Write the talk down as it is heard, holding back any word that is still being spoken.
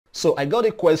So I got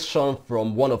a question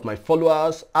from one of my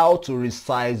followers, how to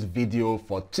resize video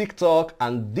for TikTok,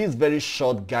 and this very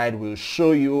short guide will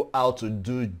show you how to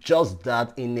do just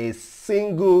that in a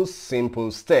single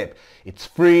simple step. It's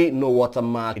free, no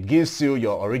watermark. It gives you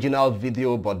your original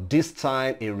video, but this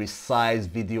time a resized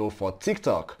video for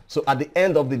TikTok. So at the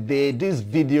end of the day, this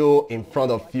video in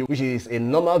front of you, which is a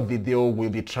normal video, will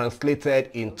be translated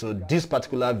into this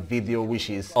particular video, which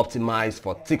is optimized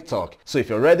for TikTok. So if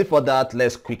you're ready for that,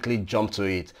 let's quickly jump to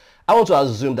it. I want to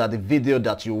assume that the video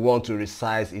that you want to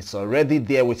resize is already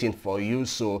there waiting for you.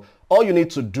 So all you need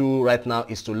to do right now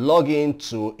is to log in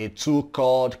to a tool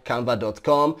called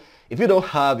canva.com. If you don't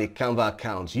have a Canva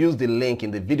account, use the link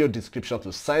in the video description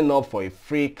to sign up for a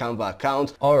free Canva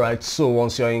account. Alright, so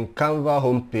once you're in Canva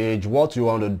homepage, what you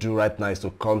want to do right now is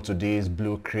to come to this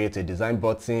blue create a design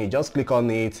button. You just click on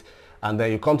it and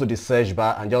then you come to the search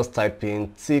bar and just type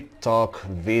in TikTok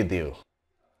video.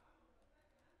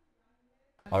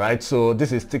 Alright, so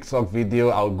this is TikTok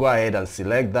video. I'll go ahead and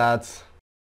select that.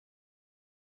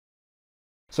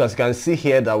 So as you can see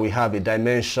here that we have a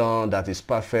dimension that is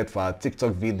perfect for our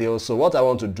TikTok video. So what I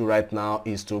want to do right now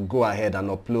is to go ahead and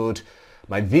upload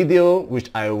my video,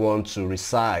 which I want to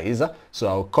resize. So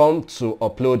I'll come to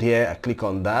upload here. I click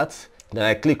on that. Then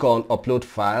I click on upload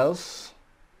files.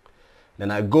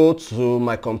 Then I go to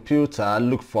my computer,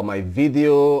 look for my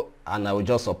video, and I will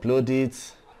just upload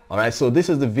it. Alright, so this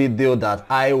is the video that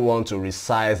I want to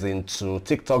resize into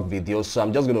TikTok video. So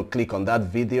I'm just going to click on that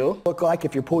video. Look like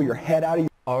if you pull your head out of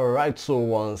your... Alright, so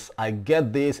once I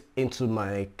get this into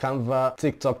my Canva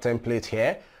TikTok template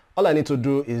here, all I need to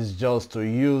do is just to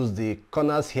use the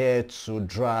corners here to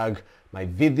drag my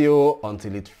video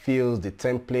until it fills the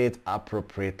template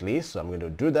appropriately. So I'm going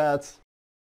to do that.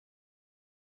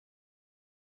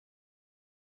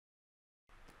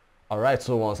 Alright,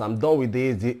 so once I'm done with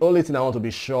this, the only thing I want to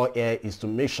be sure here is to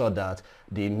make sure that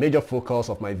the major focus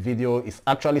of my video is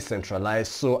actually centralized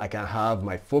so I can have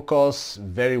my focus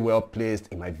very well placed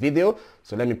in my video.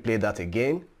 So let me play that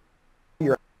again.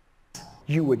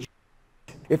 You would...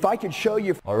 If I could show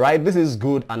you... Alright, this is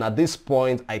good, and at this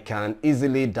point I can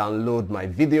easily download my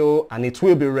video and it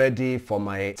will be ready for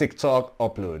my TikTok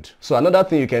upload. So another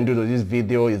thing you can do to this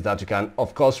video is that you can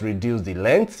of course reduce the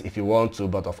length if you want to,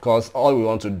 but of course all we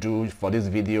want to do for this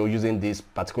video using this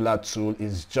particular tool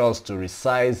is just to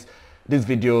resize this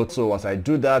video. So once I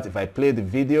do that, if I play the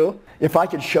video, if I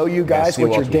could show you guys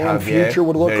what your damn future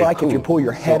would look like if you pull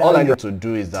your head out of your... All I need to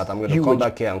do is that I'm going to come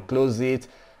back here and close it,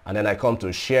 and then I come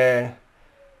to share,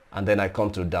 and then I come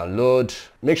to download.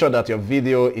 Make sure that your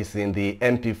video is in the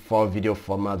MP4 video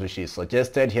format, which is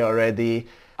suggested here already.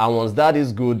 And once that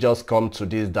is good, just come to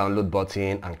this download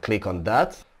button and click on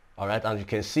that. Alright, and you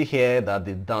can see here that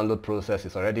the download process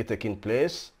is already taking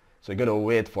place. So you're going to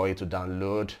wait for it to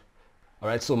download.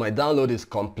 Alright, so my download is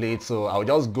complete. So I'll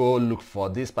just go look for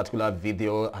this particular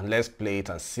video and let's play it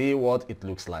and see what it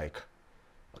looks like.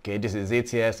 Okay, this is it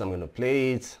here, so I'm going to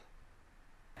play it.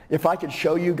 If I could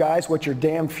show you guys what your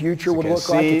damn future would look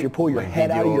like if you pull your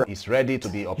head out of your... It's ready to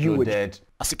be uploaded.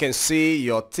 As you can see,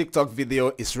 your TikTok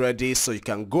video is ready, so you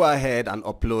can go ahead and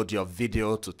upload your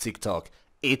video to TikTok.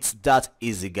 It's that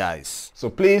easy, guys. So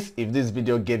please, if this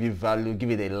video gave you value,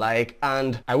 give it a like,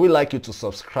 and I would like you to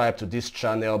subscribe to this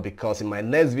channel because in my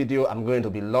next video I'm going to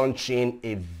be launching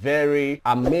a very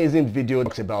amazing video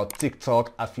about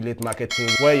TikTok affiliate marketing,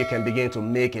 where you can begin to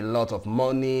make a lot of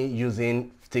money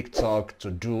using TikTok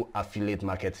to do affiliate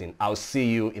marketing. I'll see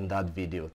you in that video.